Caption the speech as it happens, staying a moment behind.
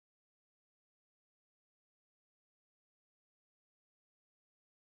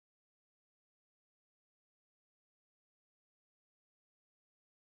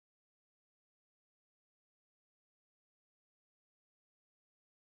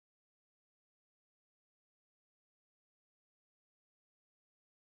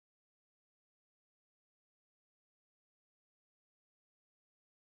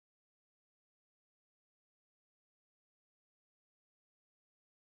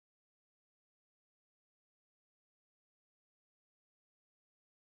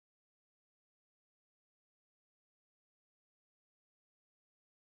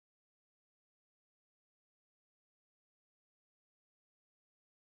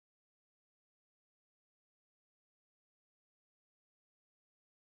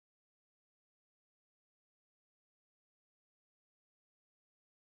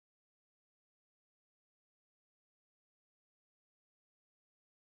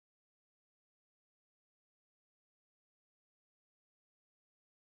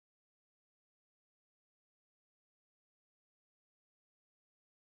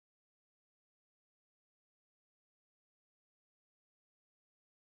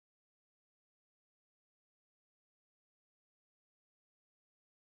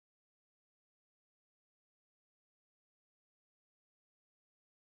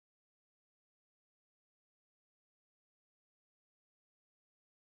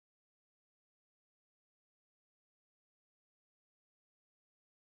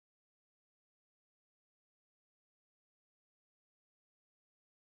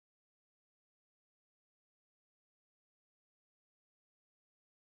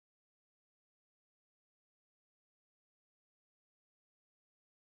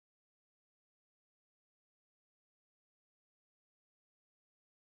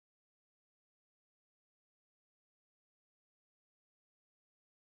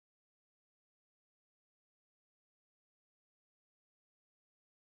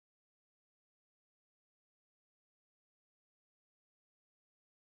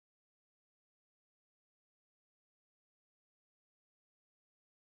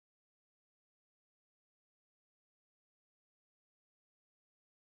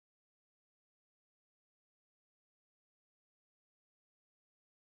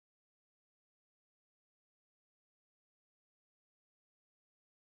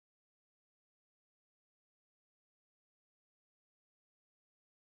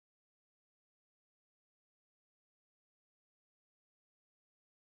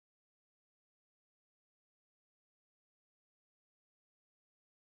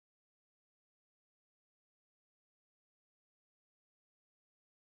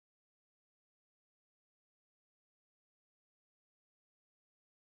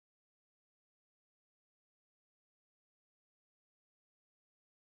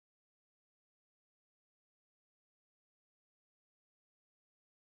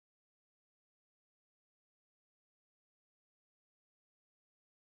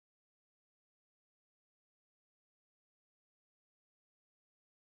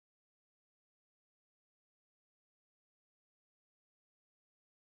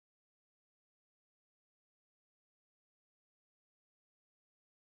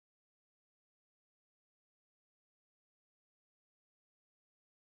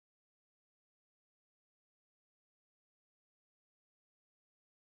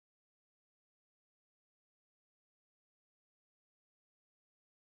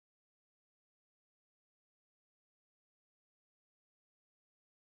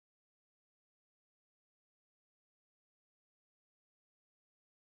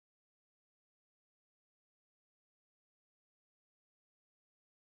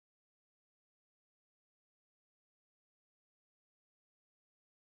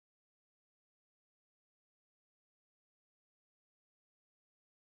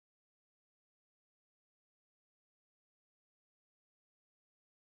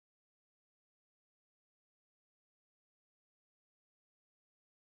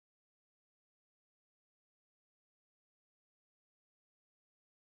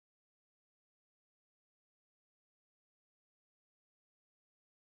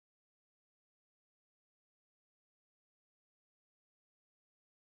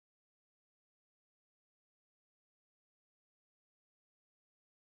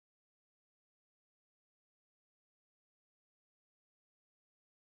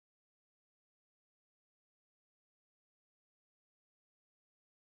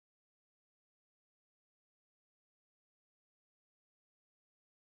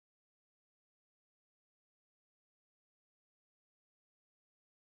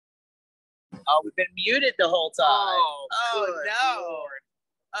Oh, we've been muted the whole time. Oh no. Lord.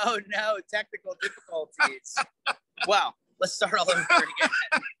 Oh, no. Technical difficulties. Well, let's start all over again.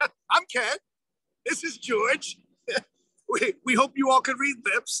 I'm Ken. This is George. We hope you all could read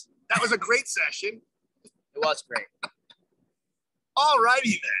lips. That was a great session. It was great. All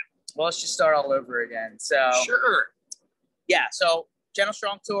righty then. Well, let's just start all over again. So, Sure. Yeah. So, Channel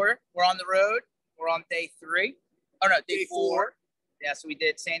Strong Tour. We're on the road. We're on day 3. Oh, no, day 4. Yeah. So, we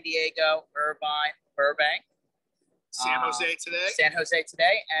did San Diego, Irvine, Burbank. San Jose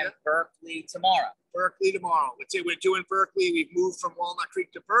today. And yep. Berkeley tomorrow. Let's say we're doing Berkeley. We've moved from Walnut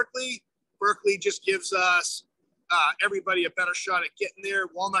Creek to Berkeley. Berkeley just gives everybody a better shot at getting there.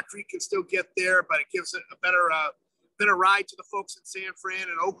 Walnut Creek can still get there, but it gives it a better ride to the folks in San Fran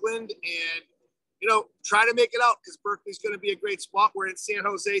and Oakland. And, try to make it out because Berkeley's going to be a great spot. We're in San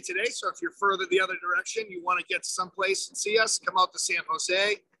Jose today. So if you're further the other direction, you want to get someplace and see us, come out to San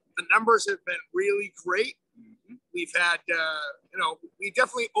Jose. The numbers have been really great. We've had,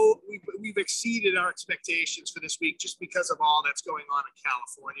 we've exceeded our expectations for this week just because of all that's going on in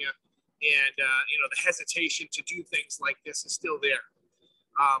California. And, the hesitation to do things like this is still there.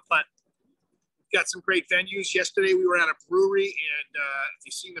 But we've got some great venues. Yesterday, we were at a brewery, and if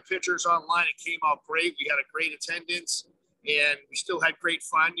you've seen the pictures online, it came out great. We had a great attendance, and we still had great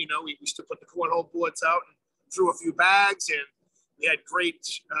fun. We still put the cornhole boards out and threw a few bags, and we had great,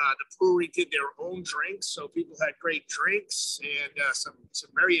 the brewery did their own drinks, so people had great drinks and some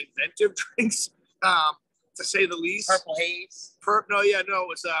very inventive drinks, to say the least. Purple Haze? It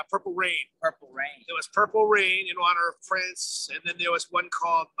was Purple Rain. Purple Rain. It was Purple Rain in honor of Prince, and then there was one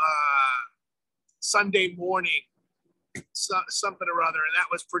called Sunday Morning, something or other, and that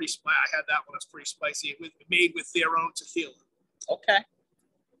was pretty spicy. I had that one. It was pretty spicy, made with their own tequila. Okay.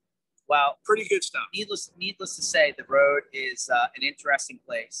 Well, pretty good stuff. Needless to say, the road is an interesting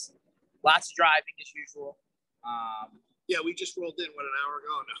place. Lots of driving as usual. Yeah, we just rolled in, an hour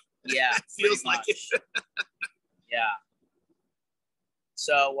ago now? Yeah, it feels like it. Yeah.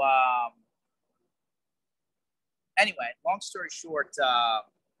 So, anyway, long story short,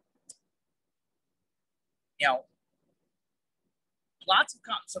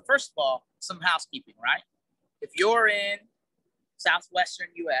 so first of all, some housekeeping, right? If you're in Southwestern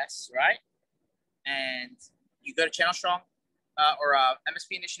US, right? And you go to Channel Strong or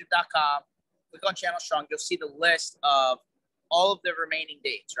MSPinitiative.com, click on Channel Strong, you'll see the list of all of the remaining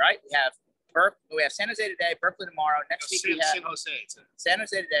dates, right? We have San Jose today, Berkeley tomorrow. Next week we have San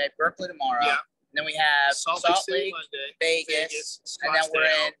Jose today, Berkeley tomorrow. Yeah. And then we have Salt Lake, Monday, Vegas, and then we're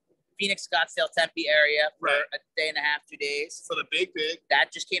in Phoenix, Scottsdale, Tempe area for a day and a half, 2 days. For the big.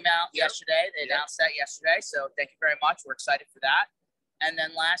 That just came out yesterday. They announced that yesterday. So thank you very much. We're excited for that. And then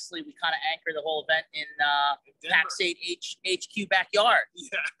lastly, we kind of anchor the whole event in PAX 8 HQ backyard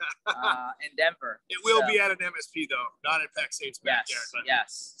in Denver. It will be at an MSP, though, not at PAX 8's backyard.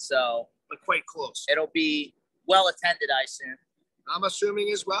 Yes. So, but quite close. It'll be well attended, I assume. I'm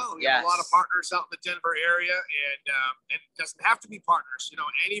assuming as well. We have a lot of partners out in the Denver area, and it doesn't have to be partners.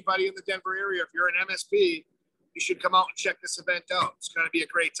 Anybody in the Denver area, if you're an MSP, you should come out and check this event out. It's going to be a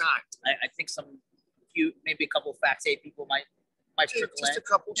great time. I think maybe a couple of PAX 8 people might trickle in. Just a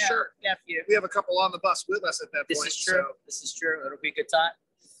couple, sure. Yeah, a few. We have a couple on the bus with us at that point. This is true. This is true. It'll be a good time.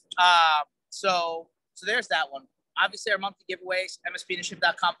 So there's that one. Obviously, our monthly giveaways,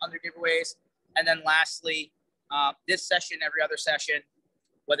 MSPinitiative.com under giveaways. And then lastly, this session, every other session,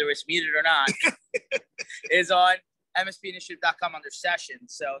 whether it's muted or not, is on MSPinitiative.com under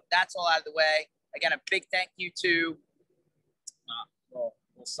sessions. So that's all out of the way. Again, a big thank you to little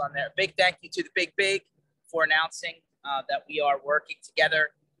son there. Big thank you to the Big for announcing that we are working together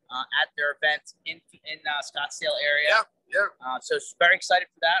at their event in Scottsdale area. Yeah. So very excited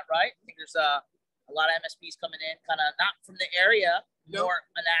for that, right? I think there's a lot of MSPs coming in, kind of not from the area, more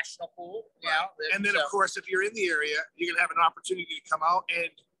a national pool. And then, of course, if you're in the area, you're going to have an opportunity to come out, and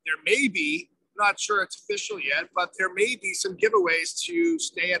there may be, not sure it's official yet, but there may be some giveaways to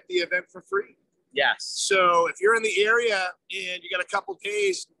stay at the event for free. Yes. So if you're in the area and you got a couple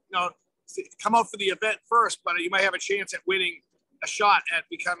days, come out for the event first, but you might have a chance at winning a shot at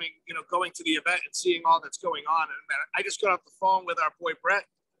becoming, going to the event and seeing all that's going on. And I just got off the phone with our boy Brett,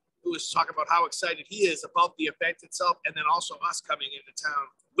 who was talking about how excited he is about the event itself, and then also us coming into town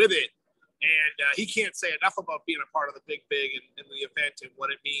with it. And he can't say enough about being a part of the Big and the event and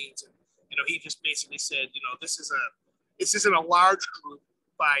what it means. And he just basically said, this isn't a large group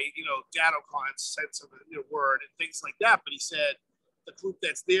by DatoCon's sense of the word and things like that. But he said the group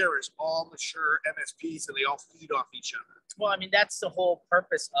that's there is all mature MSPs, and they all feed off each other. Well, I mean, that's the whole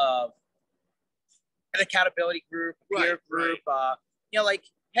purpose of an accountability group, peer group.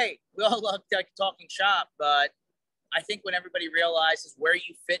 hey, we all love like talking shop, but I think when everybody realizes where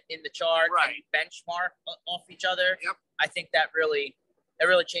you fit in the chart and benchmark off each other, I think that really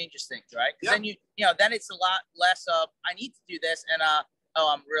changes things, right? Because then then it's a lot less of I need to do this and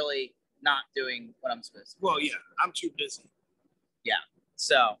I'm really not doing what I'm supposed to. Well, yeah, I'm too busy. Yeah,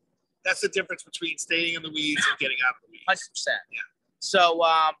 so that's the difference between staying in the weeds and getting out of the weeds. 100%. Yeah. So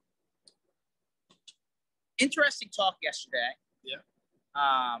interesting talk yesterday. Yeah.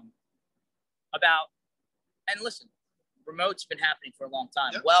 About and listen, remote's been happening for a long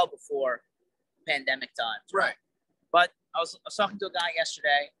time, well before pandemic times. Right. But I was talking to a guy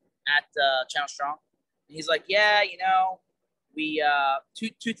yesterday at Channel Strong, and he's like, "Yeah, we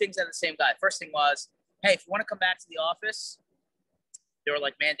two things out of the same guy. First thing was, hey, if you want to come back to the office, they were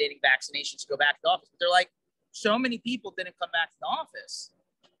like mandating vaccinations to go back to the office. But they're like, so many people didn't come back to the office,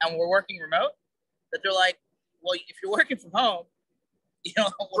 and we're working remote. That they're like, well, if you're working from home,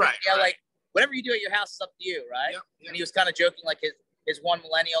 like whatever you do at your house is up to you, right?" And he was kind of joking, like his one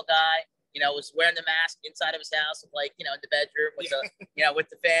millennial guy, was wearing the mask inside of his house, like in the bedroom with the with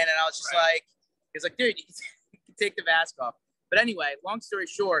the fan, and I was just like, he's like, dude, you can take the mask off. But anyway, long story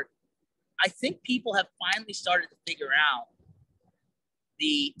short, I think people have finally started to figure out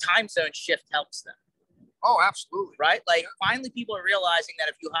the time zone shift helps them. Oh, absolutely. Right? Like finally people are realizing that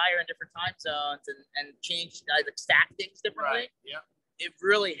if you hire in different time zones and change, like stack things differently, it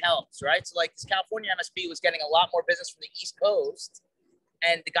really helps, right? So like this California MSP was getting a lot more business from the East Coast.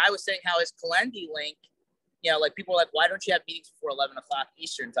 And the guy was saying how his Calendly link, like people were like, why don't you have meetings before 11 o'clock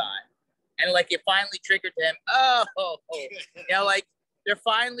Eastern time? And like it finally triggered to him, like they're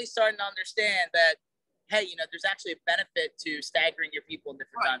finally starting to understand that, hey, there's actually a benefit to staggering your people in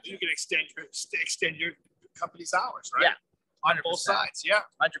different times. You can extend your company's hours, right? Yeah. 100%. On both sides. Yeah.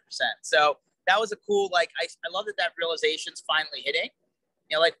 100%. So that was a cool, I love that realization's finally hitting.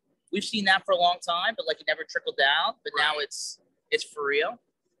 Like we've seen that for a long time, but like it never trickled down, but now it's for real.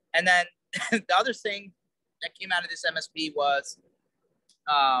 And then the other thing that came out of this MSP was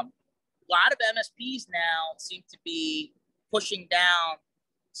a lot of MSPs now seem to be pushing down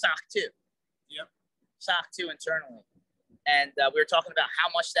SOC 2. Yep. SOC 2 internally. And we were talking about how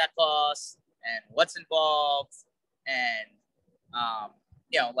much that costs and what's involved and,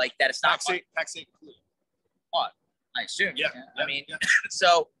 like that it's not tax included. What? I assume. Yeah. I mean,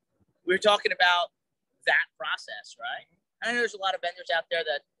 so we were talking about that process, right? I know there's a lot of vendors out there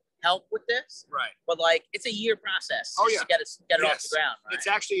that help with this, right? But like, it's a year process. To get it off the ground. Right? It's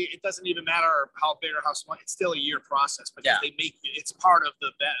actually, it doesn't even matter how big or how small. It's still a year process, because they make it's part of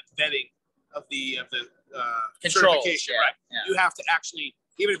the vetting of the certification, right? Yeah. You have to actually,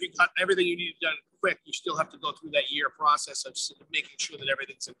 even if you got everything you need done quick, you still have to go through that year process of making sure that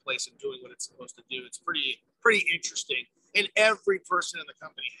everything's in place and doing what it's supposed to do. It's pretty interesting, and every person in the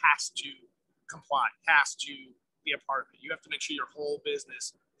company has to comply, has to be a part of it. You have to make sure your whole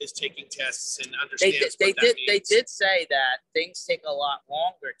business is taking tests and understands what that means. They did say that things take a lot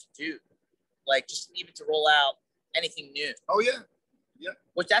longer to do, like just even to roll out anything new. Oh yeah, yeah.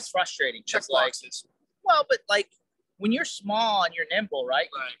 Which that's frustrating. Check boxes. Well, but like when you're small and you're nimble, right?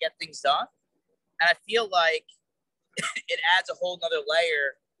 You can get things done, and I feel like it adds a whole nother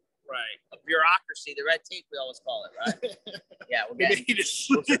layer. Right. Of bureaucracy, the red tape we always call it, right? Yeah, we're getting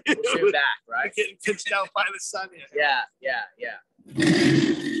we'll zoom back, right? We're getting pinched out by the sun here. Yeah.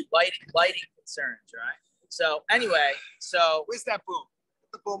 Lighting concerns, right? So anyway, where's that boom?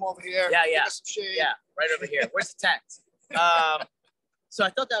 Put the boom over here. Yeah. Give us some shade. Yeah, right over here. Where's the tent? So I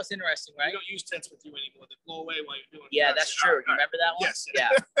thought that was interesting, right? We don't use tents with you anymore. They blow away while you're doing it. Yeah, that's true. You remember that one? Yes. Yeah.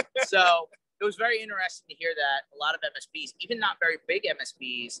 So it was very interesting to hear that a lot of MSPs, even not very big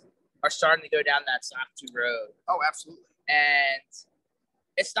MSPs, are starting to go down that SOC 2 road. Oh, absolutely. And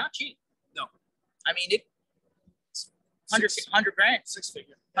it's not cheap. No. I mean, it's 100 grand. 6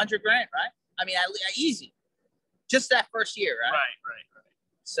 figure. 100 grand, right? I mean, easy. Just that first year, right? Right.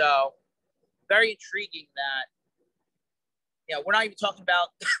 So very intriguing that, we're not even talking about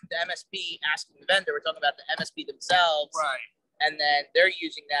the MSP asking the vendor. We're talking about the MSP themselves. Right. And then they're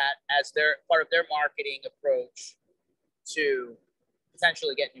using that as their part of their marketing approach to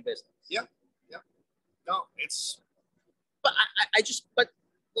potentially get new business. Yeah. No, it's. But but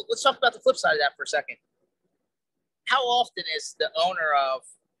let's talk about the flip side of that for a second. How often is the owner of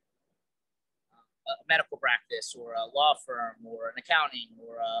a medical practice or a law firm or an accounting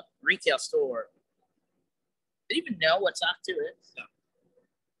or a retail store, they even know what SOC 2 is? No.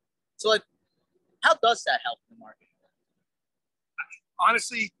 So, like, how does that help the market?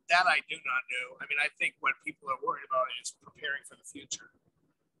 Honestly, that I do not know. I mean, I think what people are worried about is preparing for the future.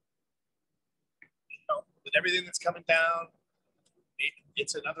 With everything that's coming down,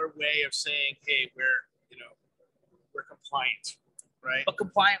 it's another way of saying, hey, we're compliant, right? But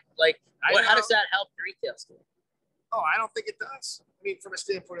compliant, like, how does that help the retail store? Oh, I don't think it does. I mean, from a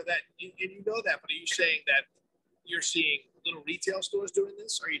standpoint of that, and you know that, but are you saying that you're seeing little retail stores doing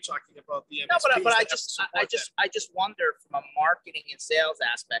this? Or are you talking about the MSPs? No, but I just wonder from a marketing and sales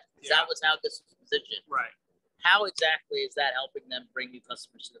aspect, because that was how this was positioned. Right. How exactly is that helping them bring new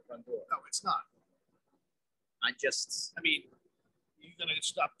customers to the front door? No, it's not. I mean, you're going to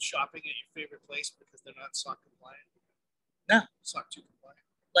stop shopping at your favorite place because they're not SOC compliant? No. SOC 2 compliant.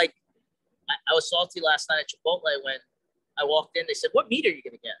 Like, I was salty last night at Chipotle when I walked in. They said, "What meat are you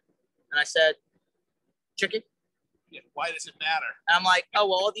going to get?" And I said, "Chicken." Yeah. Why does it matter? And I'm like, "Oh,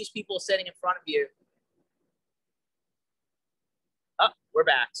 well, all these people sitting in front of you." Oh, we're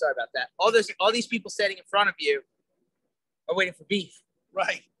back. Sorry about that. All these people sitting in front of you are waiting for beef.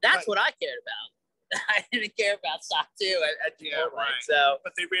 Right. That's what I cared about. I didn't care about SOC 2 at Chipotle. Yeah, right. So,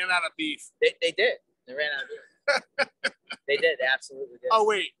 but they ran out of beef. They did. They ran out of beef. They did. They absolutely did. Oh,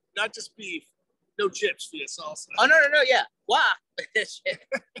 wait. Not just beef. No chips for your salsa. Oh, no. Yeah. Wow.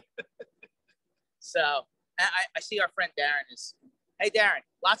 So, I see our friend Darren is, hey, Darren,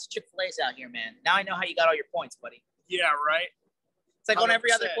 lots of Chick-fil-A's out here, man. Now I know how you got all your points, buddy. Yeah, right? It's like 100%. On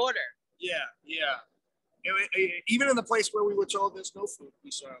every other quarter. Yeah. Even in the place where we were told there's no food,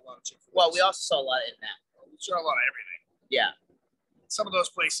 we saw a lot of Chick-fil-A. Well, we also saw a lot of In-N-Out. We saw a lot of everything. Yeah. Some of those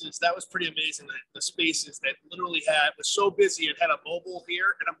places, that was pretty amazing. The spaces that literally was so busy, it had a mobile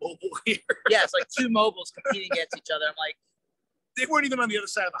here and a mobile here. Yeah, it's like two mobiles competing against each other. I'm like, they weren't even on the other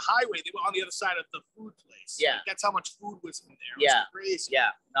side of the highway. They were on the other side of the food place. Yeah. Like, that's how much food was in there. It was crazy.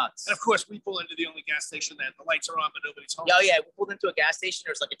 Yeah, nuts. And of course, we pull into the only gas station that the lights are on, but nobody's home. Oh, yeah. We pulled into a gas station.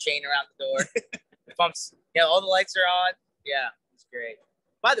 There's like a chain around the door. The pumps, all the lights are on. Yeah, it's great.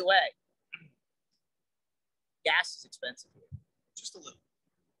 By the way, gas is expensive here. Just a little.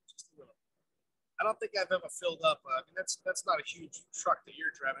 I don't think I've ever filled up. I mean, that's not a huge truck that you're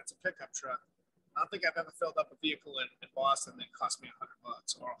driving. It's a pickup truck. I don't think I've ever filled up a vehicle in Boston that cost me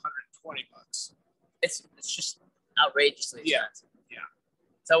 $100 or $120. It's just outrageously expensive. Yeah.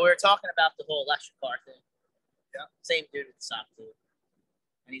 So we were talking about the whole electric car thing. Yeah. Same dude with the SOC 2.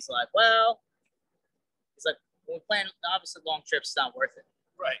 And he's like, when we plan, obviously long trips, it's not worth it.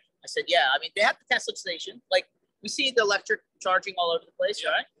 Right. I said, yeah. I mean, they have the Tesla station. Like, we see the electric charging all over the place,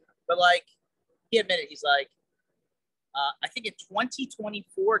 right? But like, he admitted, he's like, I think in 2024,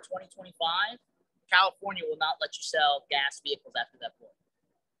 2025, California will not let you sell gas vehicles after that point.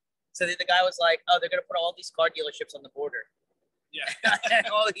 So the guy was like, oh, they're going to put all these car dealerships on the border. Yeah. And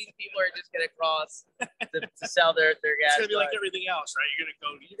all these people are just going to cross to sell their gas. It's going to be like everything else, right? You're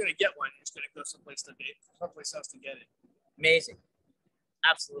going to get one. You're just going to go someplace else to get it. Amazing.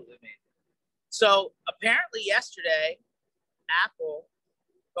 Absolutely amazing. So apparently yesterday, Apple,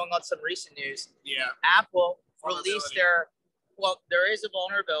 going on some recent news. Yeah. Apple released there is a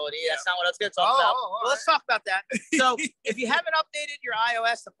vulnerability. Yeah. That's not what I was going to talk about. Well, let's talk about that. So if you haven't updated your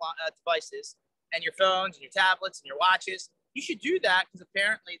iOS devices and your phones and your tablets and your watches, you should do that because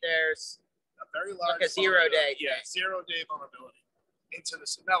apparently there's a very large, like a 0-day. Yeah, 0-day vulnerability into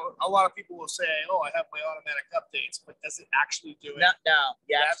this. Now, a lot of people will say, "Oh, I have my automatic updates," but does it actually do it? No.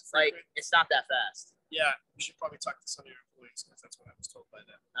 Yeah, it's not that fast. Yeah, you should probably talk to some of your employees because that's what I was told by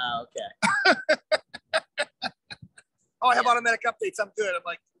them. Oh, okay. I have automatic updates. I'm good. I'm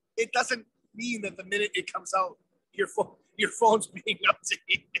like, it doesn't mean that the minute it comes out, your phone's being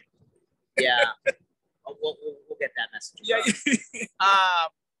updated. Yeah, we'll get that message. Yeah.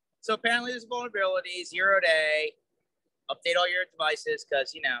 So apparently there's a vulnerability, 0-day. Update all your devices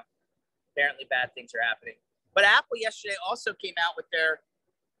because apparently bad things are happening. But Apple yesterday also came out with their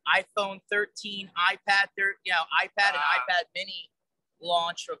iPhone 13, iPad and iPad Mini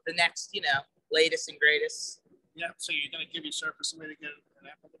launch of the next, latest and greatest. Yeah. So you're going to give your Surface away to get an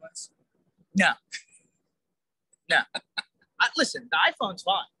Apple device? No. Listen, the iPhone's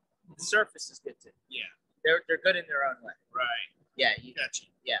fine. The Surface is good too. Yeah. They're good in their own way. Right. Yeah. Gotcha.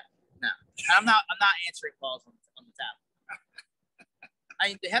 Yeah. No. I'm not answering calls on the tablet. I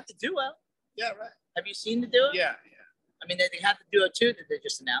mean, they have the Duo. Yeah. Right. Have you seen the Duo? Yeah. I mean, they have the Duo 2 that they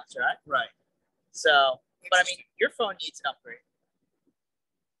just announced, right? Right. So, but I mean, your phone needs an upgrade.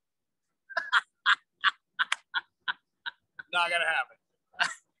 No, I gotta have it.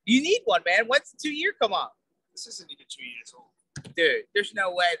 You need one, man. When's the 2-year come up? This isn't even 2 years old. Dude, there's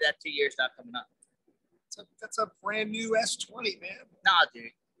no way that 2 years not coming up. That's a brand new S20, man. Nah,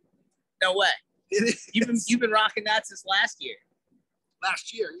 dude. No way. You've been rocking that since last year.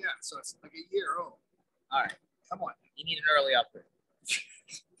 Last year, yeah. So it's like a year old. All right. Come on. You need an early upgrade.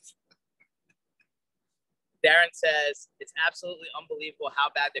 Darren says it's absolutely unbelievable how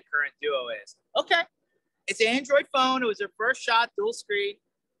bad the current Duo is. Okay, it's an Android phone. It was their first shot, dual screen.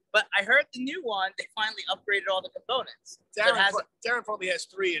 But I heard the new one, they finally upgraded all the components. Darren probably has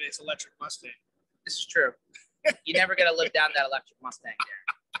 3 in his electric Mustang. This is true. You never get to live down that electric Mustang,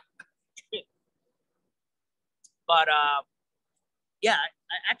 Darren. But yeah,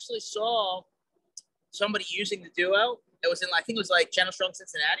 I actually saw somebody using the Duo. It was in, I think it was like Channel Strong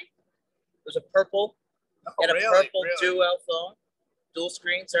Cincinnati. It was a purple. Oh, really? Purple Duo phone, dual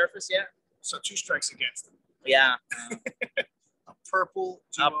screen Surface. Yeah. So 2 strikes against him. Yeah. A purple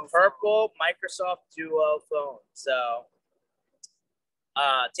Duo. A purple phone. Microsoft Duo phone. So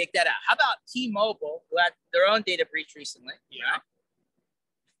take that out. How about T-Mobile, who had their own data breach recently? Yeah. Right?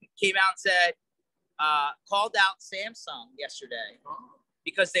 Came out and said, called out Samsung yesterday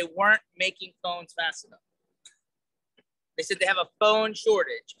because they weren't making phones fast enough. They said they have a phone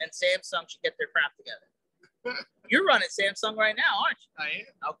shortage and Samsung should get their crap together. You're running Samsung right now, aren't you? I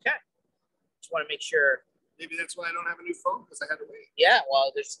am. Okay. Just want to make sure. Maybe that's why I don't have a new phone, because I had to wait. Yeah,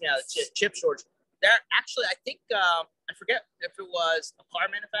 well, there's chip shortage. There actually, I think I forget if it was a car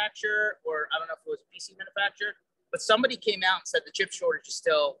manufacturer or I don't know if it was a PC manufacturer, but somebody came out and said the chip shortage is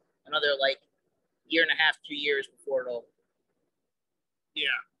still another like 1.5 years, 2 years before it'll. Yeah.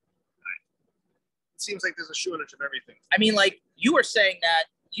 It seems like there's a shortage of everything. I mean, like you were saying that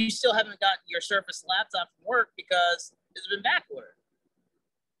you still haven't gotten your Surface laptop from work because it's been backordered.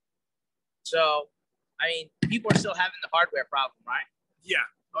 So, I mean, people are still having the hardware problem, right? Yeah.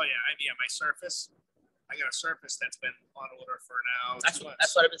 Oh, yeah. I mean, my Surface. I got a Surface that's been on order for now. That's what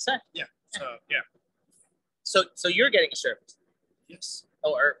I've been saying. Yeah. So, yeah. So you're getting a Surface? Yes.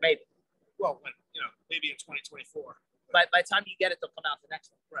 Oh, or maybe. Well, when, maybe in 2024. By the time you get it, they'll come out the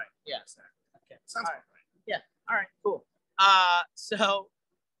next one. Right. Yeah. Okay. Sounds right. Right. Yeah. All right. Cool. So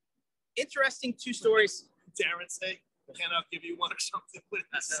interesting 2 stories. Darren say, can I give you one or something?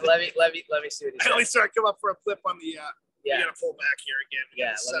 Let me see what he said. I only started come up for a clip on the. Yeah. You gotta pull back here again.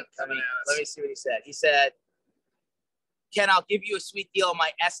 Yeah. Let me see what he said. He said, "Ken, I'll give you a sweet deal on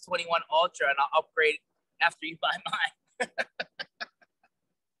my S21 Ultra, and I'll upgrade after you buy mine."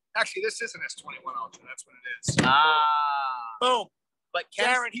 Actually, this is an S21 Ultra. That's what it is. Boom. But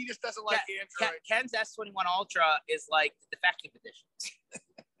Darren, he just doesn't like Android. Ken's S21 Ultra is like the defective edition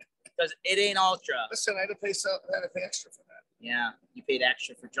because it ain't Ultra. Listen, I had to pay extra for that. Yeah, you paid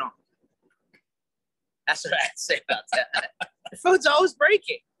extra for junk. That's what I had to say about that. The phone's always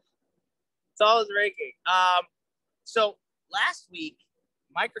breaking. It's always breaking. So last week,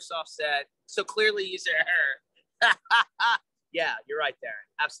 Microsoft said, so clearly user error. Yeah, you're right, Darren.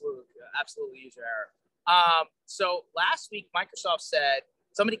 Absolutely user error. So last week, Microsoft said,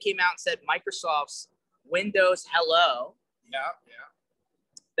 somebody came out and said Microsoft's Windows Hello. Yeah.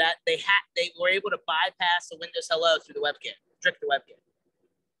 That they were able to bypass the Windows Hello through the webkit, trick the webkit.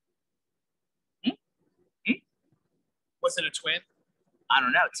 Was it a twin? I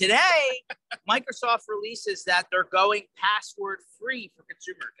don't know. Today, Microsoft releases that they're going password free for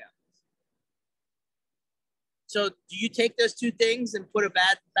consumer accounts. So do you take those 2 things and put a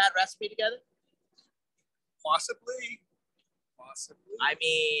bad recipe together? Possibly. I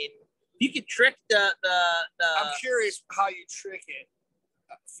mean, you could trick the. I'm curious how you trick it.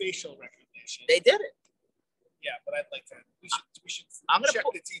 Facial recognition. They did it. Yeah, but I'd like to. We should. I'm gonna check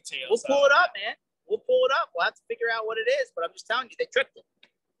the details. We'll pull it up, man. We'll pull it up. We'll have to figure out what it is. But I'm just telling you, they tricked it.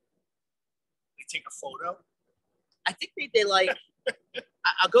 They take a photo. I think they like.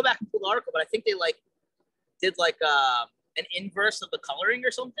 I'll go back and pull the article, but I think they did an inverse of the coloring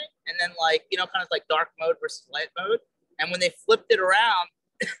or something, and then kind of like dark mode versus light mode. And when they flipped it around,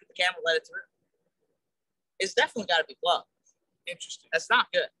 the camera let it through. It's definitely got to be plugged. Interesting. That's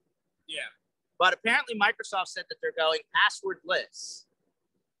not good. Yeah. But apparently Microsoft said that they're going passwordless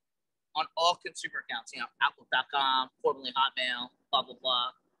on all consumer accounts, Outlook.com, formerly Hotmail, blah, blah, blah.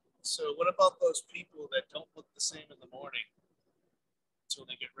 So what about those people that don't look the same in the morning until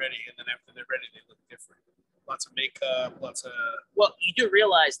they get ready, and then after they're ready, they look different? Lots of makeup, lots of... Well, you do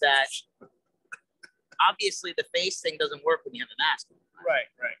realize that obviously the face thing doesn't work when you have a mask on. Right.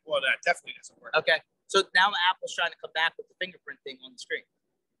 Well, that definitely doesn't work. Okay. So now Apple's trying to come back with the fingerprint thing on the screen.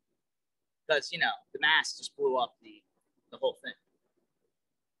 Because, the mask just blew up the whole thing.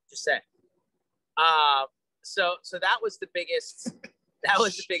 Just saying. So that was the biggest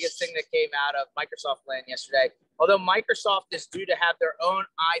thing that came out of Microsoft land yesterday. Although Microsoft is due to have their own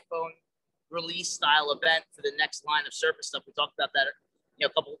iPhone release style event for the next line of Surface stuff. We talked about that a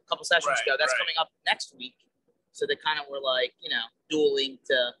couple sessions ago. That's coming up next week. So they kind of were dueling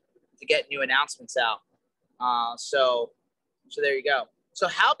to get new announcements out. So there you go. So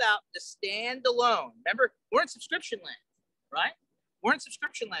how about the standalone? Remember, we're in subscription land, right? We're in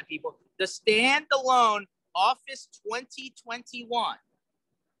subscription land, people. The standalone Office 2021,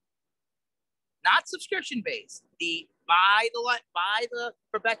 not subscription based. The buy the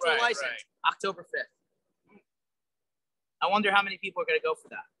perpetual license, right. October 5th. I wonder how many people are going to go for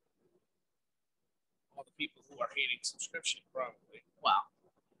that. All the people who are hating subscription, probably. Wow.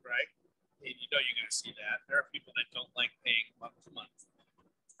 Right? And you know you're going to see that. There are people that don't like paying month to month.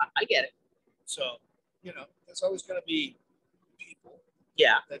 I get it. So, you know, there's always going to be people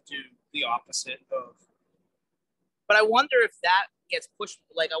that do the opposite of. But I wonder if that gets pushed.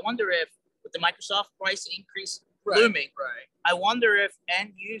 Like, I wonder if with the Microsoft price increase looming, I wonder if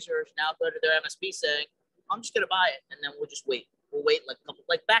end users now go to their MSP saying, I'm just going to buy it. And then we'll just wait. We'll wait like a couple,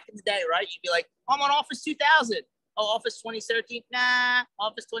 like back in the day, right? You'd be like, I'm on Office 2000. Oh, Office 2013? Nah.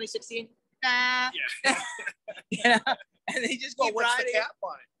 Office 2016? Nah. Yeah. You know? And they just keep what's the cap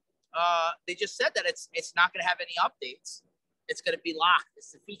on it? They just said that it's not going to have any updates. It's going to be locked.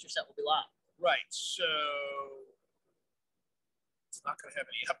 It's the feature set will be locked. Right. So it's not going to have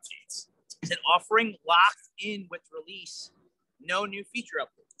any updates. Is it offering locked in with release? No new feature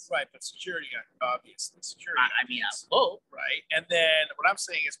updates. Right, but security, obviously. Security. I mean, I hope. Right. And then what I'm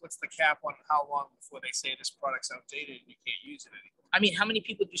saying is, what's the cap on how long before they say this product's outdated and you can't use it anymore? I mean, how many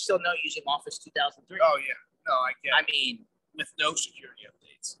people do you still know using Office 2003? Oh, yeah. No, I get it. I mean, with no security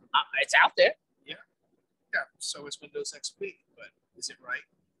updates. It's out there. Yeah. Yeah. So is Windows XP, but is it right?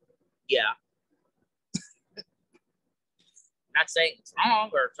 Yeah. Not saying it's wrong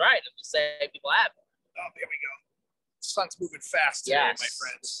or it's right. I'm just saying people have it. Oh, there we go. The sun's moving fast today, my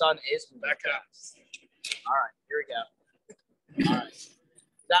friends. The sun is moving back fast. All right, here we go. All right.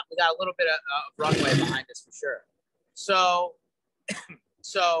 We got a little bit of runway behind us for sure. So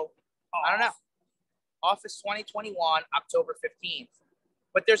I don't know. Office 2021, October 15th.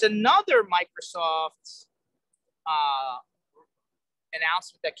 But there's another Microsoft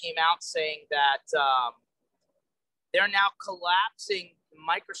announcement that came out saying that they're now collapsing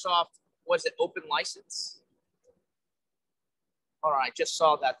Microsoft, was it open license? Hold on, I just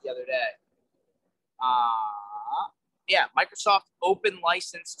saw that the other day. Yeah, Microsoft open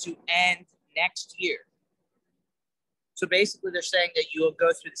license to end next year. So basically they're saying that you will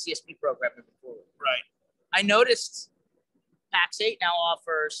go through the CSP program moving forward. Right. I noticed PAX 8 now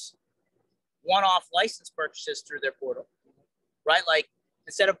offers one-off license purchases through their portal, right? Like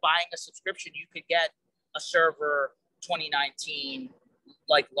instead of buying a subscription, you could get a server 2019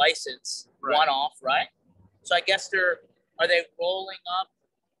 like license one-off, right? So I guess are they rolling up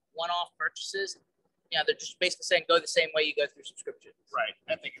one-off purchases? Yeah, they're just basically saying go the same way you go through subscriptions. Right.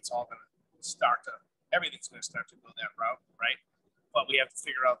 I think it's all going to everything's going to start to go that route, right? But we have to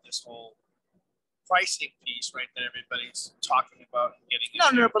figure out this whole pricing piece, right, that everybody's talking about and getting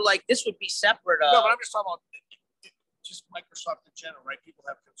into. No, but like this would be separate. No, but I'm just talking about just Microsoft in general, right? People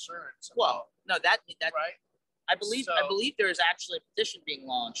have concerns. Well, no, that right. I believe there is actually a petition being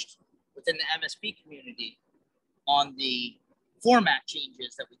launched within the MSP community on the format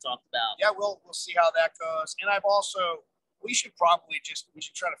changes that we talked about. Yeah, we'll see how that goes. And we should try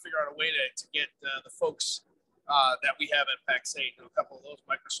to figure out a way to get the folks that we have at PAX 8, a couple of those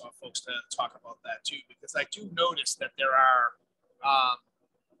Microsoft folks to talk about that too, because I do notice that there are,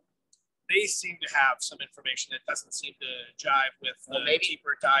 they seem to have some information that doesn't seem to jive with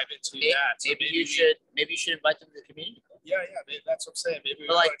deeper dive into that. So maybe you should invite them to the community club. Yeah, that's what I'm saying. Maybe we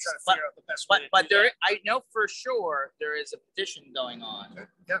want to try to figure out the best way. But I know for sure there is a petition going on. Okay.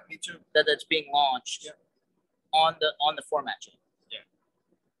 Yeah, me too. That's being launched on the format change. Yeah.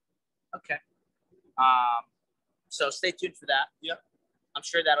 Okay. So stay tuned for that. Yeah. I'm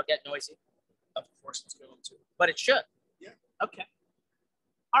sure that'll get noisy. Of course it's going to. But it should. Yeah. Okay.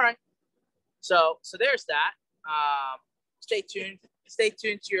 All right. So there's that. Stay tuned. Stay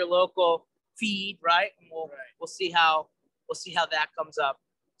tuned to your local feed, right? And we'll see how that comes up.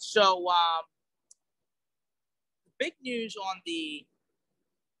 So big news on the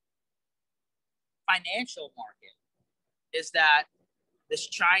financial market is that this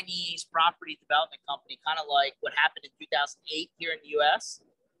Chinese property development company, kind of like what happened in 2008 here in the US,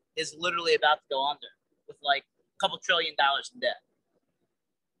 is literally about to go under with like a couple $1 trillion in debt.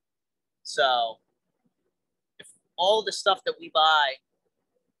 So if all the stuff that we buy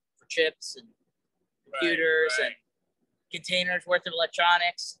for chips and computers and containers worth of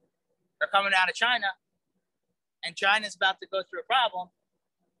electronics are coming out of China, and China's about to go through a problem,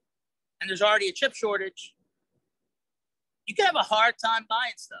 and there's already a chip shortage, you can have a hard time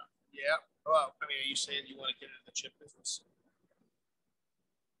buying stuff. Yeah. Well, I mean, are you saying you want to get into the chip business?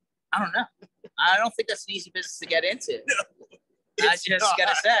 I don't know. I don't think that's an easy business to get into. No. I was just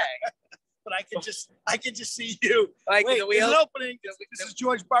gonna say. But I can just see you. Like wait, the wheels, there's an opening. This is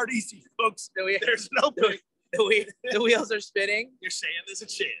George Bardissi, folks. There's an opening. The wheels are spinning. You're saying there's a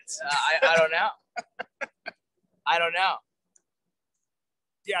chance. I don't know. I don't know.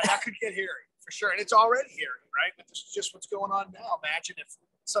 Yeah, that could get hairy for sure, and it's already hairy, right? But this is just what's going on now. Imagine if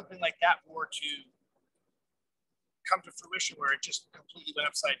something like that were to come to fruition, where it just completely went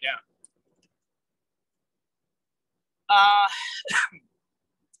upside down.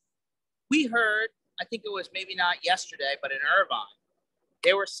 We heard, I think it was maybe not yesterday, but in Irvine,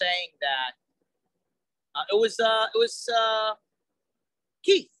 they were saying that it was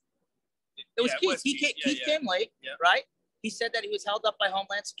Keith. It was Keith. Keith came late, right? He said that he was held up by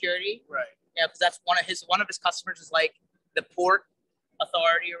Homeland Security, right? Yeah, because that's one of his customers is like the port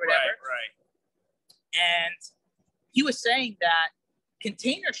authority or whatever, right? And he was saying that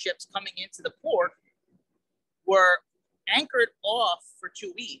container ships coming into the port were anchored off for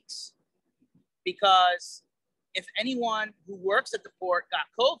 2 weeks because if anyone who works at the port got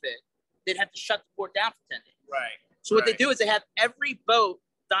COVID, they'd have to shut the port down for 10 days. Right. So what they do is they have every boat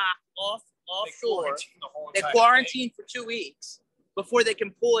docked offshore. They quarantine for 2 weeks before they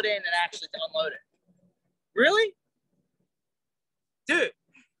can pull it in and actually unload it. Really? Dude,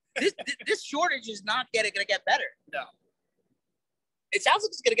 this shortage is not going to get better. No. It sounds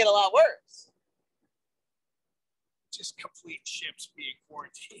like it's going to get a lot worse. Just complete ships being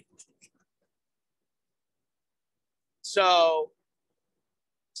quarantined. So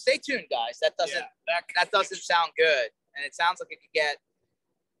stay tuned, guys. That doesn't sound good. And it sounds like it could get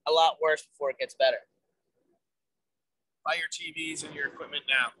a lot worse before it gets better. Buy your TVs and your equipment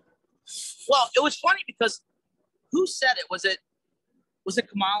now. Well, it was funny because who said it? Was it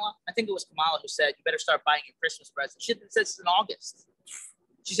Kamala? I think it was Kamala who said, you better start buying your Christmas presents. She said this in August.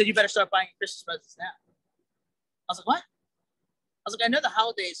 She said, you better start buying your Christmas presents now. I was like, what? I was like, I know the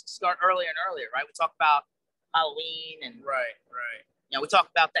holidays start earlier and earlier, right? We talk about Halloween and right. You know, we talk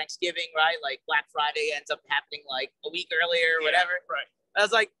about Thanksgiving, right? Like Black Friday ends up happening like a week earlier or whatever. Right. I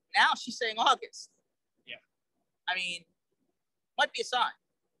was like, now she's saying August. Yeah. I mean, might be a sign.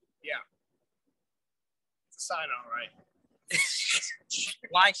 Yeah. It's a sign, all right.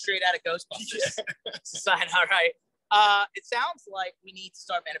 Line straight out of Ghostbusters. Yeah. It's a sign, all right. It sounds like we need to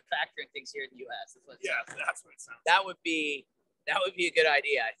start manufacturing things here in the U.S. That's what it sounds. That would be a good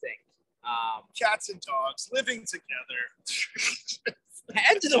idea, I think. Cats and dogs living together.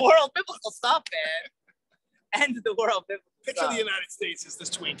 End of the world biblical stuff, man. End of the world biblical Picture stuff. the United States as this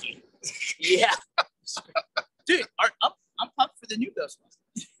Twinkie. Yeah. Dude, I'm pumped for the new Ghostbusters.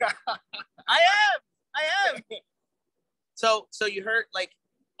 I am. So you heard like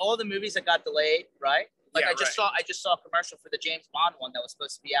all the movies that got delayed, right? Like I just saw a commercial for the James Bond one that was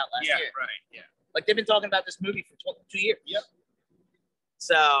supposed to be out last year. Right. Yeah. Like they've been talking about this movie for 2 years. Yep.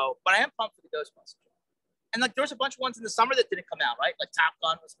 So, but I am pumped for the Ghostbusters. And like there was a bunch of ones in the summer that didn't come out, right? Like Top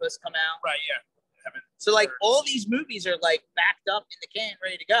Gun was supposed to come out. Right, yeah. So like all these movies are like backed up in the can,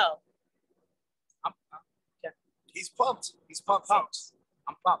 ready to go. I'm He's pumped. He's pumped, folks.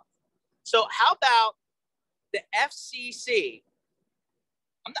 I'm pumped. So how about the FCC?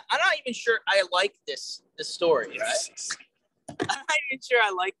 I'm not even sure I like this story. Right? I'm not even sure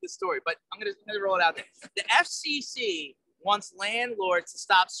I like the story, but I'm gonna roll it out there. The FCC wants landlords to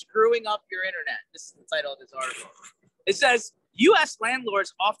stop screwing up your internet. This is the title of this article. It says U.S.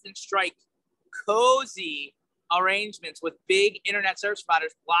 landlords often strike cozy arrangements with big internet service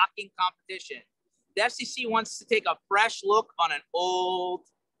providers, blocking competition. The FCC wants to take a fresh look on an old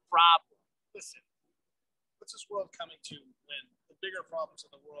problem. Listen, what's this world coming to when the bigger problems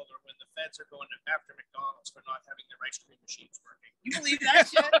in the world are when the feds are going after McDonald's for not having their ice cream machines working? You believe that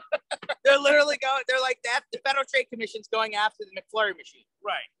shit? They're literally going, they're like that. The Federal Trade Commission's going after the McFlurry machine.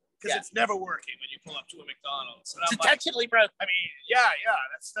 Right. Because it's never working when you pull up to a McDonald's. It's intentionally broken. I mean, yeah.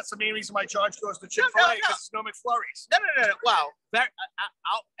 That's the main reason why George goes to Chick-fil-A, because there's no McFlurries. No. Well,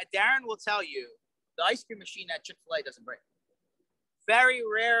 Darren will tell you, the ice cream machine at Chick-fil-A doesn't break. Very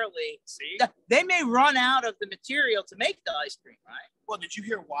rarely. See? They may run out of the material to make the ice cream, right? Well, did you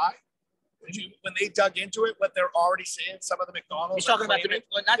hear why? When they dug into it, what they're already saying, some of the McDonald's. You're talking about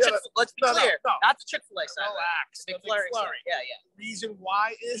let's be clear, not the Chick-fil-A side. Relax. The McFlurry. Yeah. Reason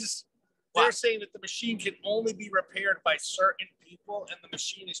why is they're saying that the machine can only be repaired by certain people, and the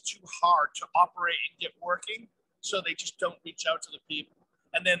machine is too hard to operate and get working, so they just don't reach out to the people.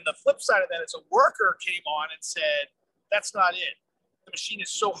 And then the flip side of that is a worker came on and said, that's not it. The machine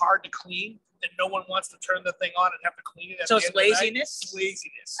is so hard to clean that no one wants to turn the thing on and have to clean it. So it's laziness? It's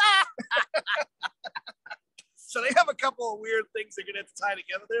laziness. So they have a couple of weird things they're going to have to tie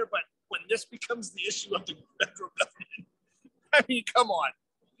together there. But when this becomes the issue of the federal government, I mean, come on.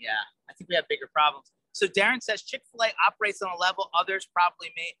 Yeah, I think we have bigger problems. So Darren says Chick-fil-A operates on a level others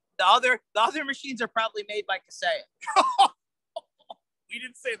probably made. The other machines are probably made by Kaseya. We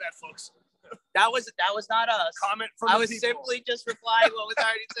didn't say that, folks. That was not us. Comment from I the was people. simply just replying what was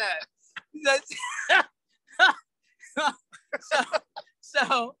already said.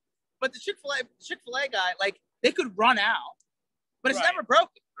 So, but the Chick-fil-A guy, like, they could run out, but it's never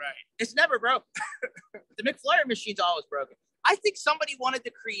broken. Right. It's never broken. The McFlurry machine's always broken. I think somebody wanted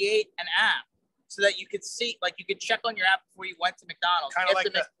to create an app so that you could see, like, you could check on your app before you went to McDonald's. Kind of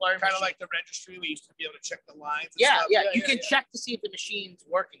like the registry. We used to be able to check the lines. Yeah. You can check to see if the machine's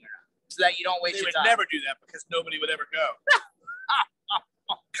working or not, so that you don't waste your time. They would never do that because nobody would ever go.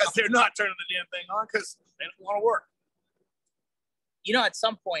 Because they're not turning the damn thing on because they don't want to work. You know, at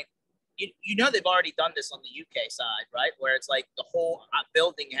some point, you know they've already done this on the UK side, right? Where it's like the whole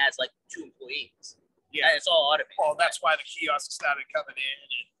building has like 2 employees. Yeah, and it's all automated. Oh, that's why the kiosks started coming in.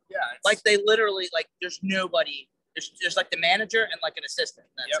 And yeah, like they literally, like, there's nobody. There's like the manager and like an assistant.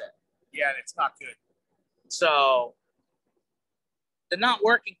 And that's it. Yeah, it's not good. So the not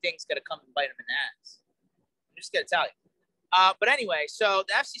working thing's gonna come and bite them in the ass. I'm just gonna tell you. But anyway, so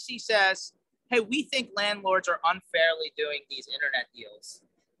the FCC says, hey, we think landlords are unfairly doing these internet deals,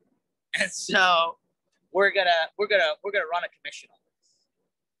 and so we're gonna run a commission on this.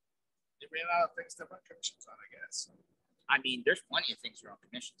 They ran out of things to run commissions on, I guess. I mean, there's plenty of things to run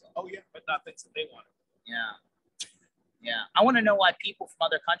commissions on. Oh yeah, but not things that they wanted. Yeah. I want to know why people from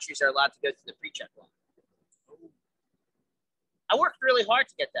other countries are allowed to go through the pre-check line. I worked really hard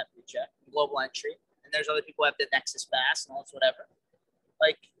to get that pre-check, global entry, and there's other people who have the Nexus Pass and all this whatever.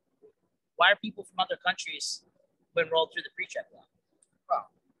 Like, why are people from other countries been rolled through the pre-check line? Well,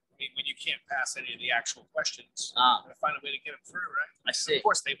 I mean, when you can't pass any of the actual questions, you're gonna find a way to get them through, right? I see. Of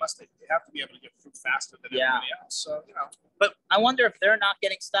course, they have to be able to get through faster than everybody else. So, you know. But I wonder if they're not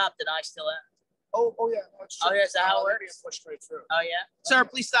getting stopped and I still am. Oh yeah. That's true. Oh yeah, is that how it works? Pushed right through. Oh yeah. Sir,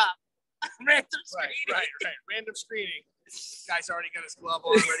 please stop. Random screening. Right. Random screening. Guy's already got his glove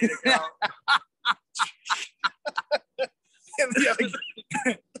on, ready to go.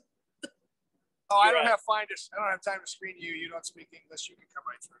 I don't have finders. I don't have time to screen you. You don't speak English. You can come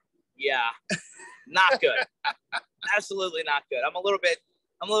right through. Yeah, not good. Absolutely not good. I'm a little bit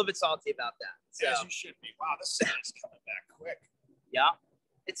salty about that. So. As you should be. Wow, the sun is coming back quick. Yeah,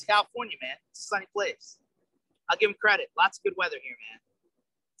 it's California, man. It's a sunny place. I'll give them credit. Lots of good weather here, man.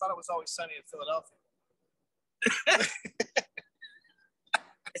 I thought it was always sunny in Philadelphia.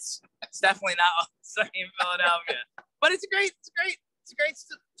 It's definitely not sunny in Philadelphia, but it's a great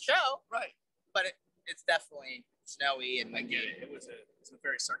show, right? But it's definitely snowy and windy. I get it. It was a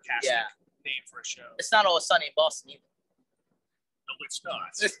very sarcastic name for a show. It's not always sunny in Boston either. No, it's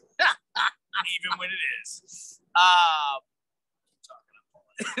not. Even when it is.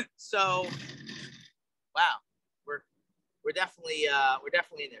 So, wow, we're definitely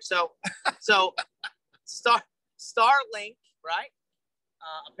in there. So Starlink, right?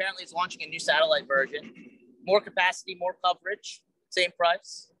 Apparently, it's launching a new satellite version. More capacity, more coverage, same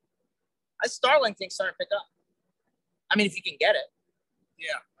price. A Starlink thing's starting to pick up. I mean, if you can get it.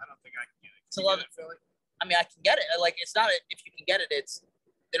 Yeah, I don't think I can get it. It's 11. Philly? I mean, I can get it. Like, it's not if you can get it.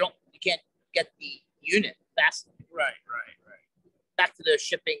 You can't get the unit fast enough. Right. Back to the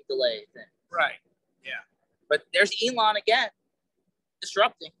shipping delay thing. Right. Yeah. But there's Elon again,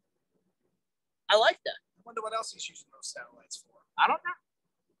 disrupting. I like that. I wonder what else he's using those satellites for. I don't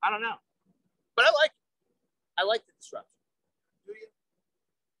know. But I like it. I like the disruption. Do you?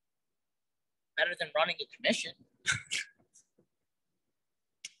 Better than running a commission.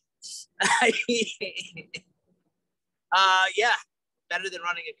 Yeah, better than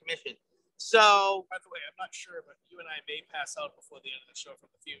running a commission. So, by the way, I'm not sure, but you and I may pass out before the end of the show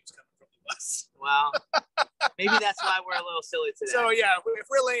from the fumes coming from the bus. Well, maybe that's why we're a little silly today. So yeah, if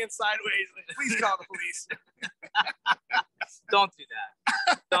we're laying sideways, please call the police. Don't do that.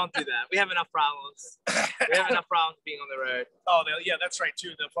 We have enough problems. Being on the road. Oh, yeah, that's right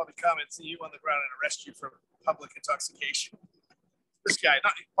too. They'll probably come and see you on the ground and arrest you for public intoxication. This guy,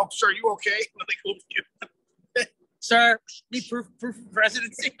 sir, you okay? Nothing cool with you. Sir, need proof of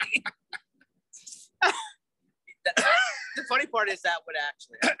residency. The funny part is that would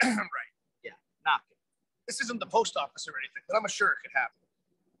actually happen. Right. Yeah, not good. This isn't the post office or anything, but I'm sure it could happen.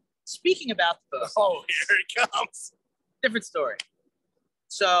 Speaking about the post office, here it comes. Different story.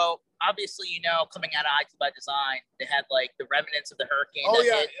 So obviously, coming out of IT by Design, they had like the remnants of the hurricane that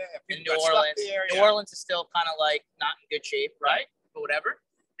hit in New Orleans. New Orleans is still kind of like not in good shape, right? But whatever.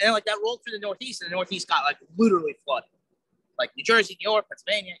 And then like that rolled through the Northeast, and the Northeast got like literally flooded. Like New Jersey, New York,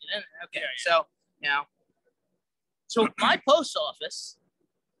 Pennsylvania. Okay. So, So my post office,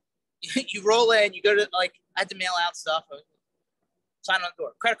 you roll in, you go to like, I had to mail out stuff, sign on the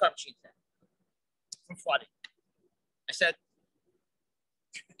door, credit card machine thing from flooding. I said,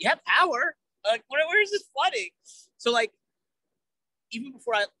 you have power? Like, where is this flooding? So like, even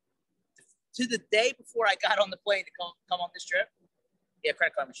before to the day before I got on the plane to come on this trip, yeah,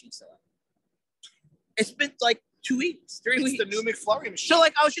 credit card machine still out. It's been like 2 weeks, 3 weeks. It's the new McFlurry machine. So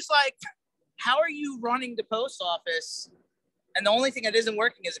like, I was just like, how are you running the post office? And the only thing that isn't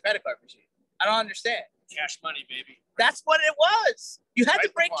working is a credit card machine. I don't understand. Cash money, baby. That's what it was. You had to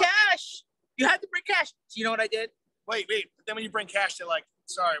bring cash. You had to bring cash. So you know what I did? Wait. But then when you bring cash, they're like,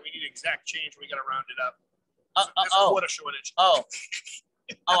 sorry, we need exact change. We got to round it up. There's a quarter shortage. I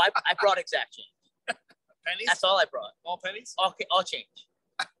brought exact change. Pennies? That's all I brought. All pennies? Okay, all change.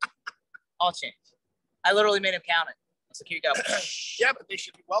 All change. I literally made him count it. I was like, here you go. Yeah, but they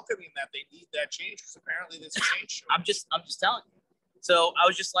should be welcoming that. They need that change because apparently there's a change. I'm just telling you. So I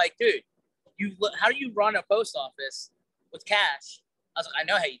was just like, dude, how do you run a post office with cash? I was like, I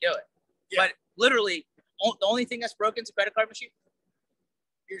know how you do it. Yeah. But literally, the only thing that's broken is a credit card machine.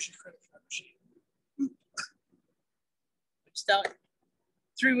 Here's your credit card machine. I'm just telling you.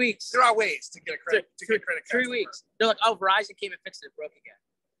 3 weeks. There are ways to get a credit card. 3 weeks. They're like, oh, Verizon came and fixed it. It broke again.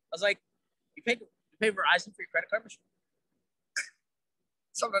 I was like, you pay Verizon for your credit card machine?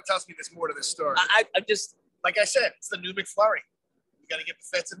 Something tells me there's more to this story. I just, like I said, it's the new McFlurry. You got to get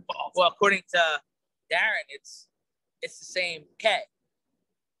the feds involved. Well, according to Darren, it's the same K.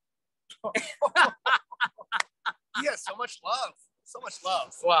 Yeah, so much love. So much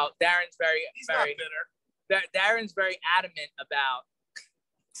love. Well, Darren's He's not bitter. Darren's very adamant about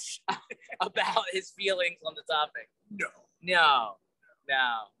his feelings on the topic. No.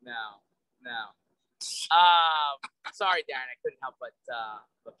 Sorry, Darren, I couldn't help but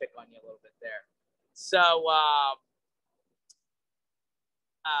pick on you a little bit there. So,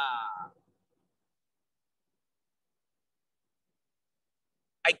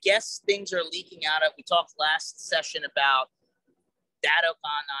 I guess things are leaking out of. We talked last session about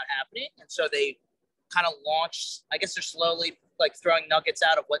DataCon not happening, and so they kind of launched. I guess they're slowly like throwing nuggets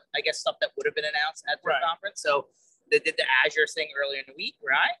out of what I guess stuff that would have been announced at the conference. So they did the Azure thing earlier in the week,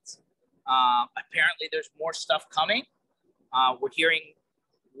 right? Apparently, there's more stuff coming. We're hearing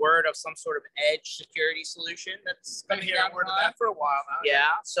word of some sort of edge security solution that's coming down the line. Been hearing word of that for a while now. Yeah.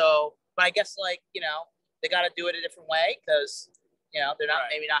 So, but I guess they got to do it a different way because they're not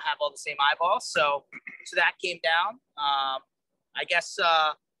maybe not have all the same eyeballs. So that came down. I guess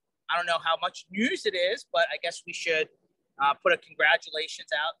I don't know how much news it is, but I guess we should put a congratulations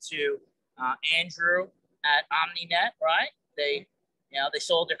out to Andrew at OmniNet, right? They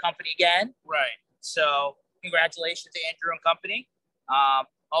sold their company again. Right. So congratulations to Andrew and company.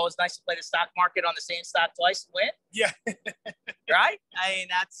 Always nice to play the stock market on the same stock twice and win. Yeah. Right? I mean,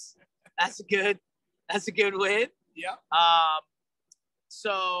 that's a good win. Yeah.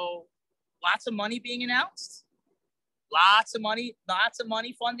 So lots of money being announced. Lots of money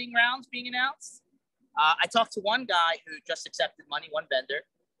funding rounds being announced. I talked to one guy who just accepted money, one vendor,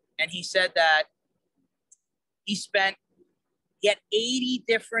 and he said that he had 80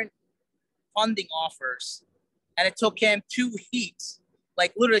 different funding offers, and it took him 2 weeks,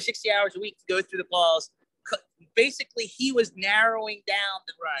 like literally 60 hours a week to go through the calls. Basically, he was narrowing down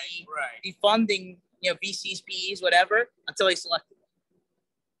the funding, VCs, PEs, whatever, until he selected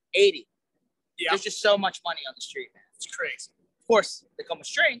 80. Yeah. There's just so much money on the street, man. It's crazy. Of course, they come with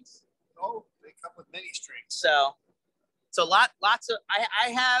strings. Oh, they come with many strings. So lots of, I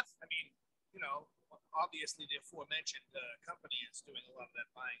have. I mean, obviously the aforementioned company is doing a lot of that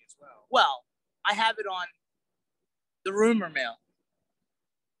buying as well. Well, I have it on the rumor mill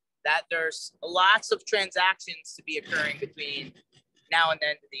that there's lots of transactions to be occurring between now and the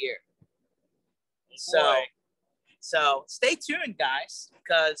end of the year. So stay tuned, guys,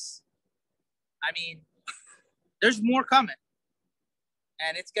 because I mean, there's more coming,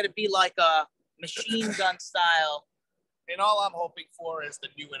 and it's going to be like a machine gun style. And all I'm hoping for is the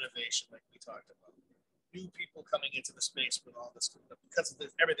new innovation, like we talked about. New people coming into the space with all this, because of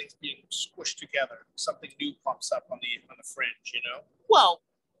this, everything's being squished together. Something new pops up on the fringe, Well,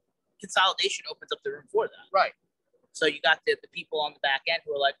 consolidation opens up the room for that. Right. So you got the people on the back end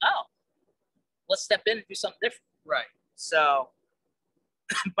who are like, oh, let's step in and do something different. Right. So,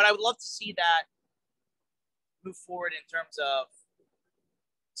 but I would love to see that move forward in terms of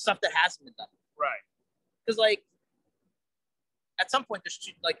stuff that hasn't been done. Right. Because at some point there's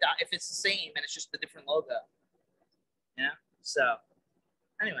if it's the same and it's just a different logo. Yeah. So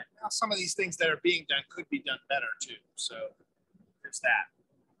anyway. Now some of these things that are being done could be done better too. So there's that.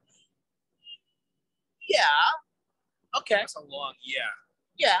 Yeah. Okay. That's a long,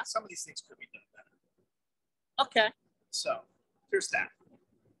 Yeah. Some of these things could be done better. Okay. So there's that.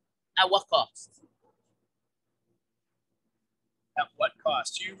 At what cost? At what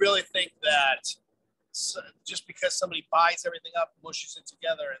cost? Do you really think that just because somebody buys everything up, mushes it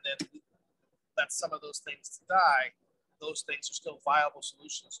together, and then lets some of those things to die, those things are still viable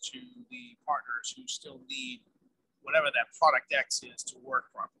solutions to the partners who still need whatever that product X is to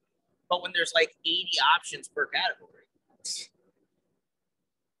work properly? But when there's like 80 options per category,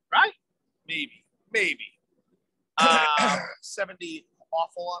 right? Maybe 70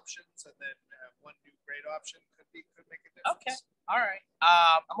 awful options and then one new great option could make a difference. Okay, all right.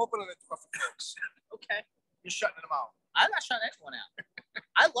 I'm opening the door for folks. Okay, You're shutting them out. I'm not shutting anyone out.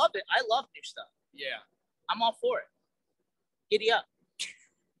 I love it. I love new stuff. Yeah, I'm all for it. Giddy up.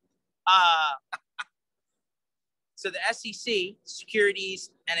 So the SEC,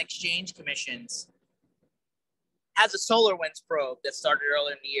 Securities and Exchange Commissions, has a SolarWinds probe that started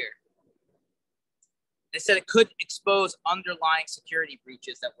earlier in the year. They said it could expose underlying security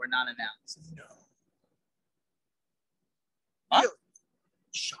breaches that were not announced. no. Huh? Really?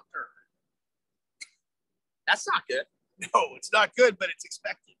 Shocker. That's not good. No, it's not good, but it's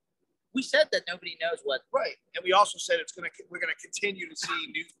expected. We said that nobody knows what. Right, and we also said we're gonna continue to see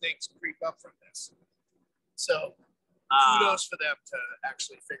new things creep up from this. So kudos for them to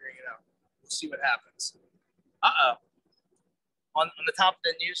actually figuring it out. We'll see what happens. On the top of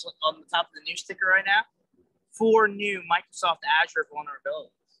the news sticker right now, 4 new Microsoft Azure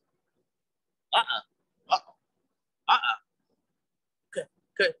vulnerabilities.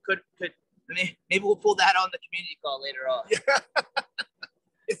 Could maybe we'll pull that on the community call later on. Yeah.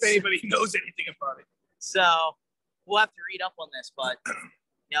 If anybody knows anything about it. So we'll have to read up on this, but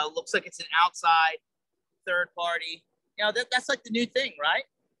it looks like it's an outside third party. That's like the new thing, right?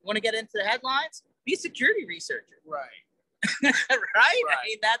 You want to get into the headlines? Be a security researcher. Right. Right? I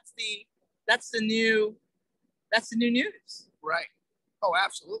mean, that's the new news. Right. Oh,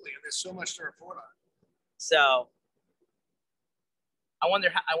 absolutely. And there's so much to report on. So I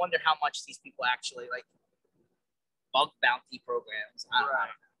wonder how much these people actually like bug bounty programs. I don't know.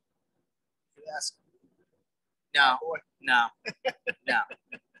 Ask. No, boy. no.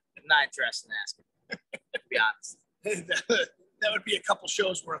 I'm not interested in asking, to be honest. That would be a couple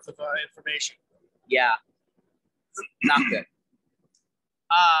shows worth of information. Yeah. Not good.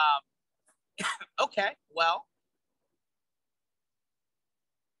 Okay, well,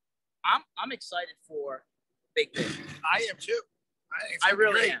 I'm excited for Big Day. I am too. I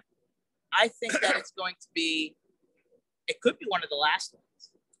really am. I think that it could be one of the last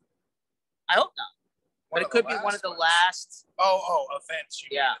ones. I hope not. But it could be one of the last. Events of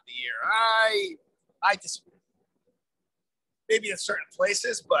the year. I disagree. Maybe in certain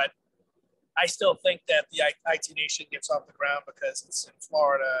places, but I still think that the IT Nation gets off the ground because it's in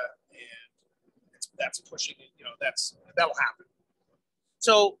Florida and that's pushing it. That'll happen.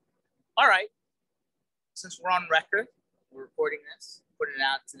 So, all right. Since we're on record, we're recording this, putting it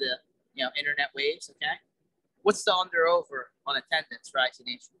out to the internet waves. Okay. What's the under/over on attendance for IT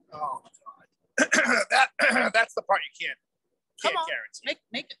Nation? Oh God. That's the part you can't guarantee.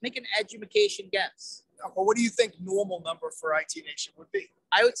 Make an education guess. Well, what do you think normal number for IT Nation would be?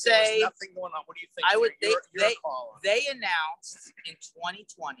 I would say there's nothing going on. What do you think? They announced in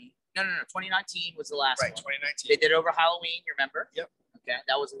 2020. No, 2019 was the last one. 2019. They did it over Halloween. You remember? Yep. Okay,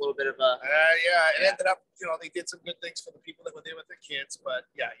 that was a little bit of a. It ended up. They did some good things for the people that were there with their kids, but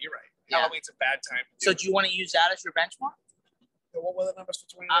yeah, you're right. Yeah. Halloween's a bad time. So do you want to use that as your benchmark? What were the numbers for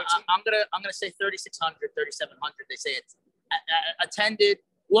 2019? I'm gonna say 3,600, 3,700. They say it's attended,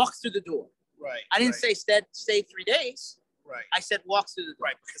 walked through the door. Right. I didn't say stay 3 days. Right. I said walk through the door.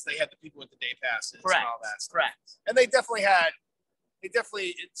 Right, because they had the people with the day passes Correct. And all that stuff. Correct. And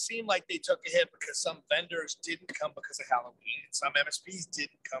it seemed like they took a hit because some vendors didn't come because of Halloween and some MSPs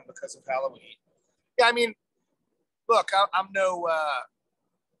didn't come because of Halloween. Yeah, I mean, look,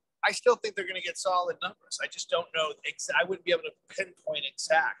 I still think they're going to get solid numbers. I just don't know. I wouldn't be able to pinpoint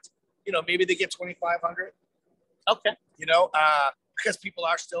exact. Maybe they get 2,500. Okay. Because people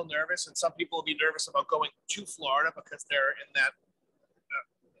are still nervous, and some people will be nervous about going to Florida because they're in that.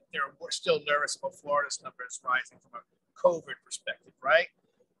 We're still nervous about Florida's numbers rising from a COVID perspective, right?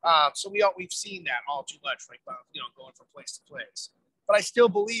 So we've seen that all too much, like going from place to place. But I still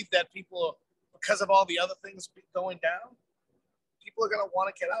believe that people, because of all the other things going down, people are going to want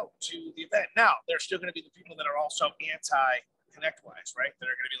to get out to the event. Now, there's still going to be the people that are also anti-ConnectWise, right? That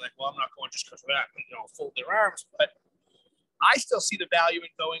are going to be like, well, I'm not going just because of that, fold their arms. But I still see the value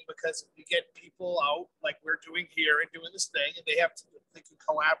in going because you get people out like we're doing here and doing this thing, and they can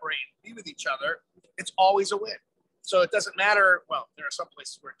collaborate and be with each other. It's always a win. So it doesn't matter. Well, there are some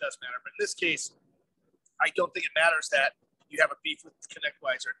places where it does matter, but in this case, I don't think it matters that you have a beef with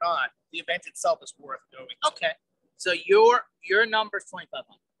ConnectWise or not. The event itself is worth going to. Okay. So your number is 2,500.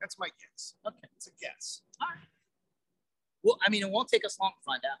 That's my guess. Okay. It's a guess. All right. Well, I mean, it won't take us long to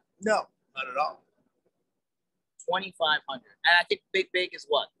find out. No, not at all. 2,500. And I think Big is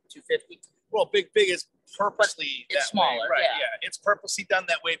what? 250? Well, Big is purposely it's that smaller, way. Right, yeah. It's purposely done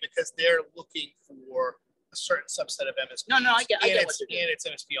that way because they're looking for a certain subset of MSPs. No, I get what you're doing. And it's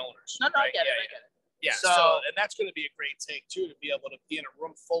MSP owners. No, right? I get it. Yeah, so and that's going to be a great take too, to be able to be in a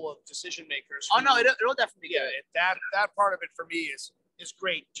room full of decision makers. Oh no, it'll definitely be good. That part of it for me is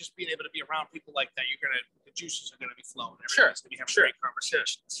great. Just being able to be around people like that, the juices are going to be flowing. Everybody's going to be having great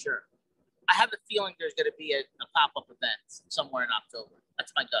conversations. Sure. I have a feeling there's going to be a pop-up event somewhere in October.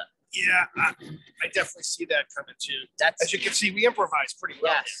 That's my gut. Yeah, I definitely see that coming too. As you can see, we improvise pretty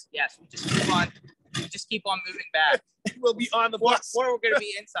well. Yes. We just keep on moving back. We'll be on the bus, or we're going to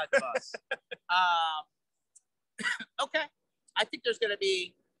be inside the bus. Okay, I think there's going to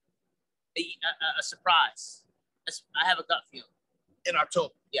be a surprise. I have a gut feeling in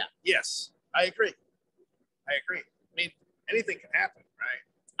October. Yeah. Yes, I agree. I mean, anything can happen, right?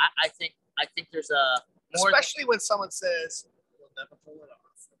 I think there's especially when someone says we'll never pull it off.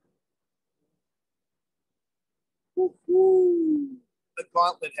 The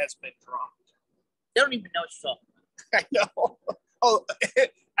gauntlet has been drawn. They don't even know what you're talking I about. know. Oh,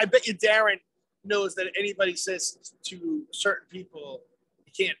 I bet you Darren knows that anybody says to certain people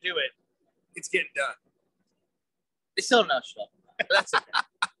you can't do it, it's getting done. They still don't know what you're talking about, but that's okay.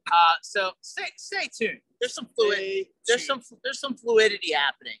 So stay tuned. There's some there's some fluidity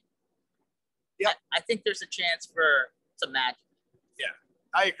happening. Yeah, I think there's a chance for some magic. Yeah,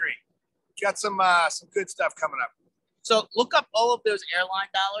 I agree. Got some good stuff coming up. So look up all of those airline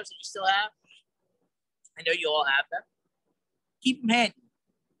dollars that you still have. I know you all have them. Keep them handy.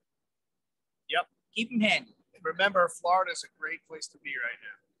 Yep. Keep them handy. And remember, Florida is a great place to be right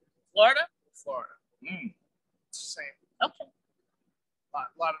now. Florida? Florida. It's the same. Okay.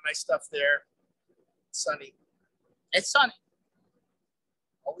 A lot of nice stuff there. Sunny. It's sunny.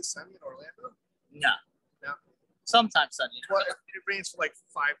 Always sunny in Orlando? No. No. Sometimes sunny. Well, it rains for like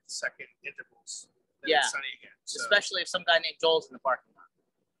 5-second intervals. Then Yeah. It's sunny again. So. Especially if some guy named Joel's in the parking lot.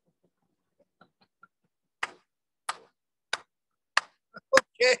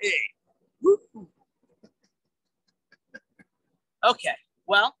 Okay. Okay.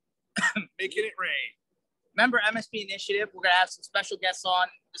 Well, making it rain. Remember MSP Initiative? We're going to have some special guests on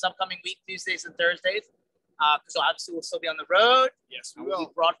this upcoming week, Tuesdays and Thursdays. Because obviously we'll still be on the road. Yes, we We'll will.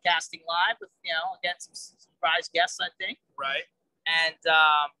 be broadcasting live with, again, some surprise guests, I think. Right. And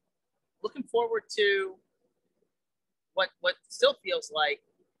looking forward to what still feels like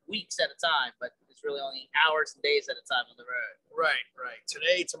weeks at a time, but it's really only hours and days at a time on the road. Right.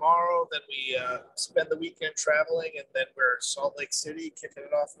 Today, tomorrow, then we spend the weekend traveling, and then we're Salt Lake City, kicking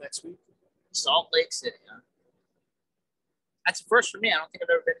it off next week. Salt Lake City, huh? That's a first for me. I don't think I've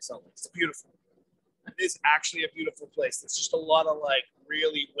ever been to Salt Lake. It's beautiful. It is actually a beautiful place. There's just a lot of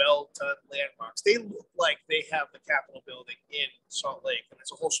really well done landmarks. They look like they have the Capitol building in Salt Lake, and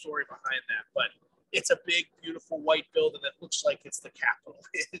there's a whole story behind that. But it's a big, beautiful white building that looks like it's the Capitol.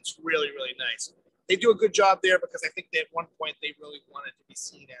 It's really, really nice. They do a good job there because I think at one point they really wanted to be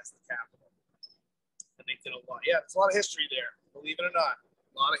seen as the Capitol, and they did a lot. Yeah, there's a lot of history there. Believe it or not,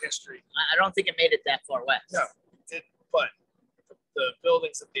 a lot of history. I don't think it made it that far west. No, it didn't. But the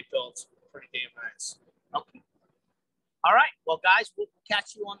buildings that they built are pretty damn nice. Okay. All right. Well, guys, we'll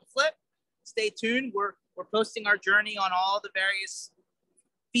catch you on the flip. Stay tuned. We're posting our journey on all the various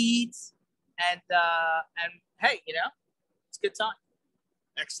feeds, and hey, it's a good time.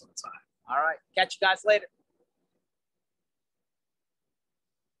 Excellent time. All right. Catch you guys later.